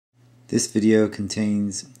This video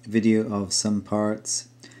contains video of some parts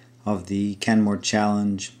of the Canmore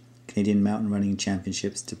Challenge Canadian Mountain Running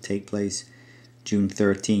Championships to take place June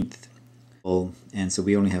 13th. And so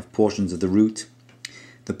we only have portions of the route.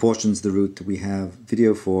 The portions of the route that we have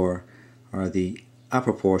video for are the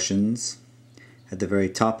upper portions at the very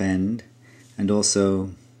top end and also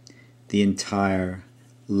the entire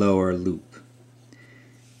lower loop.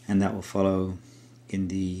 And that will follow in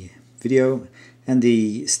the video. And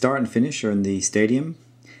the start and finish are in the stadium,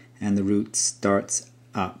 and the route starts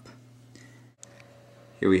up.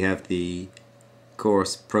 Here we have the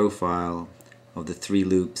course profile of the 3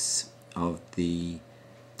 loops of the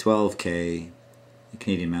 12K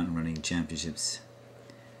Canadian Mountain Running Championships.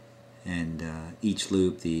 And each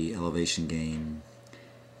loop, the elevation gain,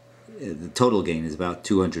 the total gain is about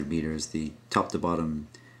 200 meters. The top to bottom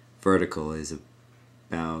vertical is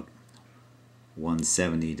about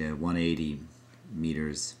 170 to 180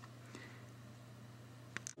 meters.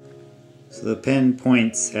 So the pen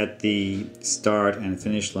points at the start and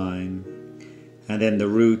finish line, and then the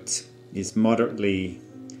route is moderately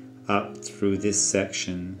up through this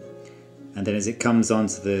section, and then as it comes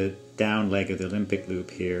onto the down leg of the Olympic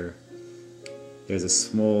loop here, there's a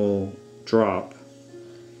small drop,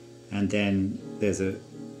 and then there's a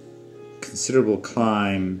considerable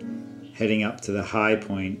climb heading up to the high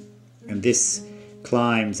point, and this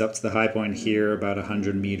climbs up to the high point here about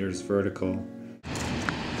 100 meters vertical.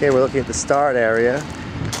 Okay, we're looking at the start area.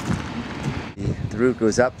 The route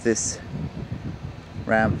goes up this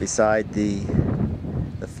ramp beside the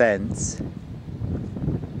fence,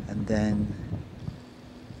 and then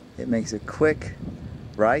it makes a quick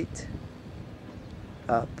right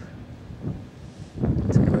up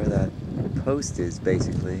to where that post is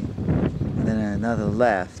basically, and then another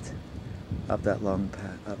left up that long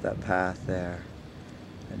up that path there.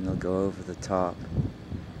 And it'll go over the top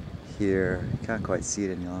here. You can't quite see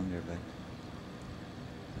it any longer,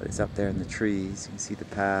 but it's up there in the trees. You can see the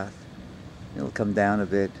path. It'll come down a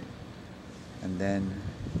bit, and then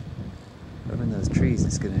over in those trees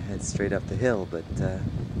it's going to head straight up the hill, but I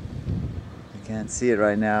can't see it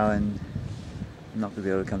right now, and I'm not going to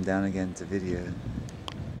be able to come down again to video.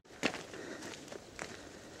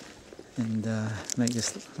 And make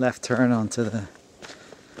this left turn onto the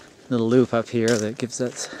little loop up here that gives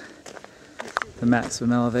us the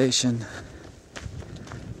maximum elevation.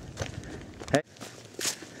 Okay.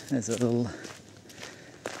 There's a little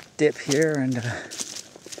dip here and a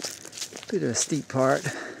bit of a steep part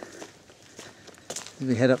as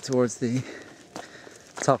we head up towards the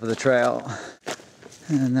top of the trail.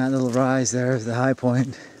 And that little rise there is the high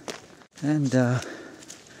point. And this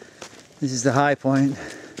is the high point.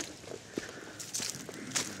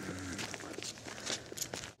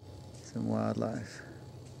 Some wildlife,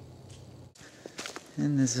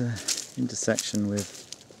 and there's a intersection with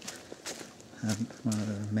one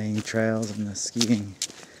of the main trails and the skiing.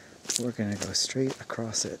 We're going to go straight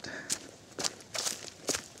across it.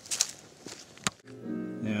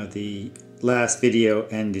 Now the last video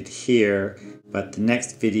ended here, but the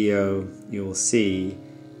next video you will see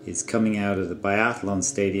is coming out of the biathlon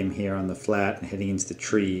stadium here on the flat and heading into the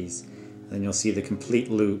trees. And then you'll see the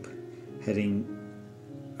complete loop heading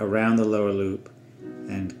around the lower loop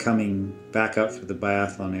and coming back up through the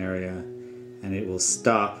biathlon area, and it will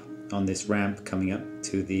stop on this ramp coming up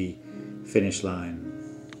to the finish line.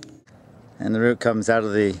 And the route comes out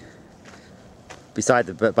of beside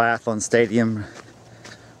the biathlon stadium,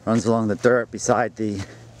 runs along the dirt beside the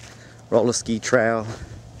roller ski trail,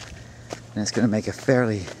 and it's going to make a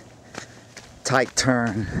fairly tight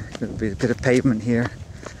turn. There'll be a bit of pavement here,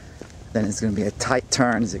 then it's going to be a tight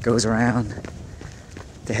turn as it goes around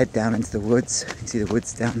to head down into the woods. You can see the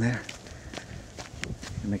woods down there.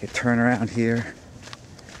 Make a turn around here,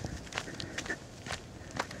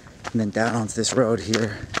 and then down onto this road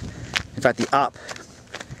here. In fact, the up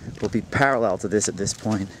will be parallel to this at this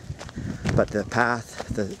point, but the path,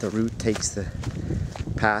 the route takes the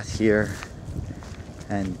path here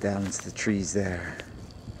and down into the trees there.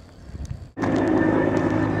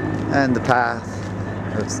 And the path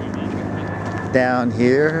goes down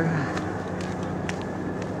here,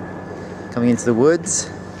 coming into the woods,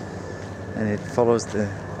 and it follows the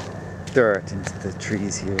dirt into the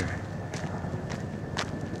trees here,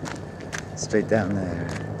 straight down there.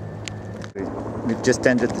 We've just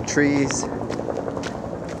entered the trees.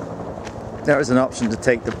 There is an option to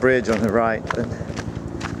take the bridge on the right, but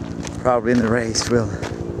probably in the race we'll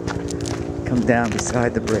come down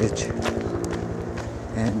beside the bridge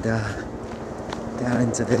and down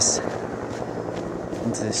into this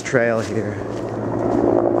trail here,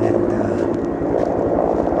 and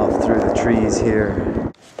off through the trees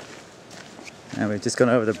here. And we've just gone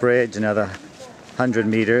over the bridge another 100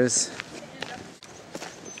 meters.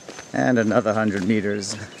 And another 100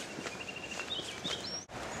 meters.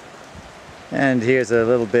 And here's a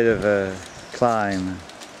little bit of a climb.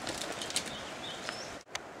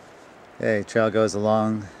 Okay, trail goes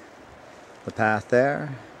along the path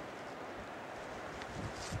there.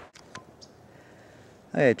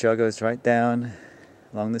 Okay, trail goes right down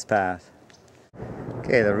along this path.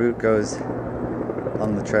 Okay, the route goes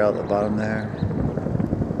along the trail at the bottom there.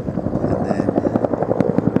 And then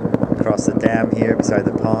across the dam here beside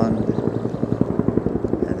the pond.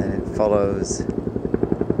 And then it follows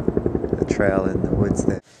the trail in the woods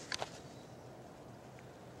there.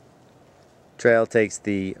 Trail takes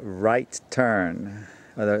the right turn,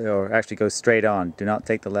 or actually goes straight on. Do not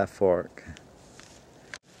take the left fork.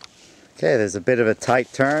 Okay, there's a bit of a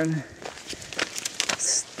tight turn.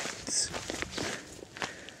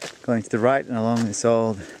 Going to the right and along this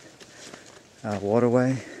old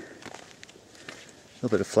waterway. A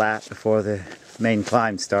little bit of flat before the main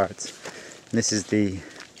climb starts. And this is the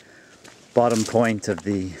bottom point of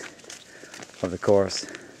the course.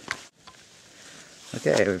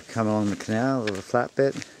 Okay, we've come along the canal, a little flat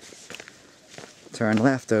bit. Turn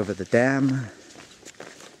left over the dam.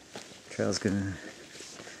 Trail's gonna,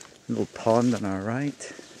 a little pond on our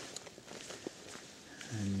right.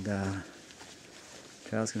 And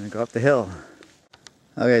trail's gonna go up the hill.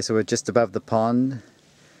 Okay, so we're just above the pond.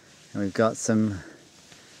 And we've got some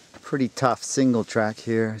pretty tough single track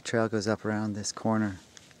here. Trail goes up around this corner.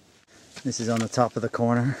 This is on the top of the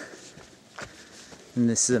corner. And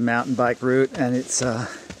this is a mountain bike route, and it's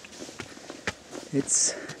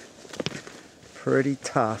pretty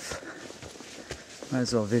tough. Might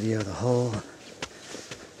as well video the whole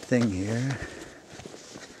thing here.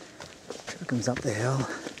 Trail comes up the hill,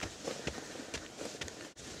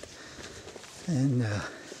 and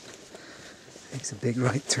makes a big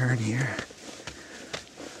right turn here.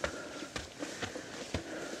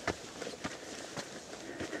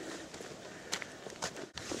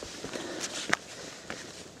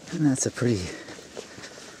 And that's a pretty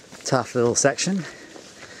tough little section,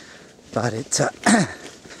 but it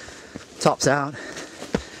tops out.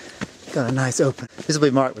 Got a nice open. This will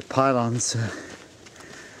be marked with pylons.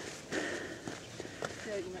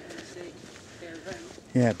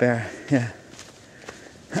 Yeah, bare, yeah.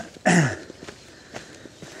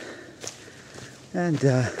 And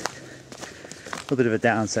a little bit of a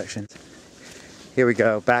down section. Here we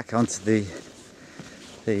go, back onto the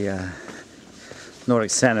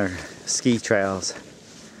Nordic Center ski trails.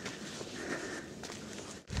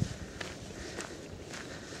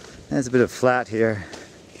 There's a bit of flat here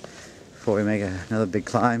before we make another big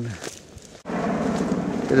climb.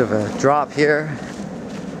 Bit of a drop here.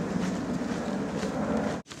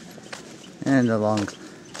 And a long,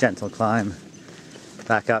 gentle climb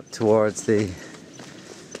back up towards the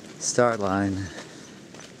start line.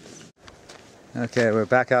 Okay, we're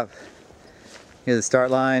back up near the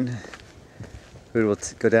start line. We will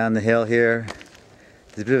go down the hill here.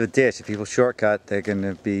 There's a bit of a ditch. If people shortcut, they're going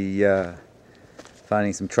to be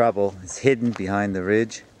finding some trouble. It's hidden behind the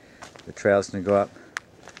ridge. The trail's going to go up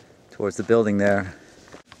towards the building there.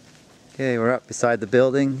 Okay, we're up beside the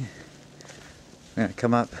building. We're going to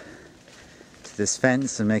come up to this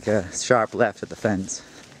fence and make a sharp left at the fence.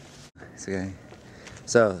 Okay,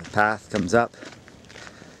 so the path comes up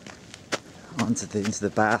into the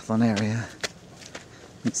Bathlon area.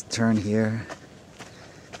 Let's turn here.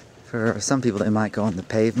 For some people, they might go on the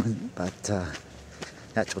pavement, but the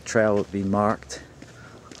actual trail will be marked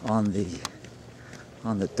on the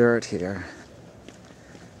dirt here.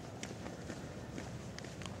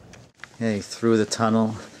 Okay, through the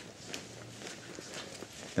tunnel.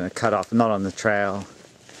 Gonna cut off, not on the trail.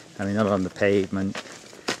 I mean, not on the pavement.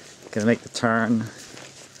 Gonna make the turn,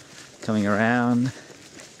 coming around.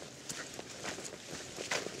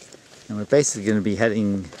 And we're basically gonna be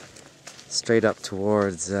heading straight up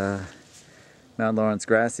towards Mount Lawrence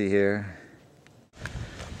Grassy here.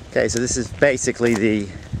 Okay, so this is basically the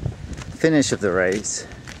finish of the race.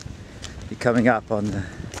 Be coming up on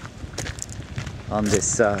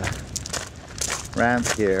this ramp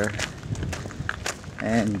here,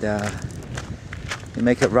 and you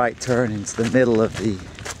make a right turn into the middle of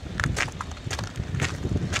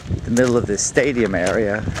this stadium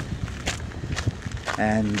area,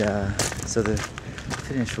 and so the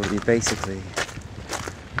finish will be basically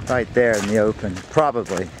right there in the open,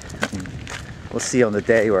 probably. I mean, we'll see on the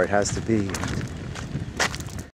day where it has to be.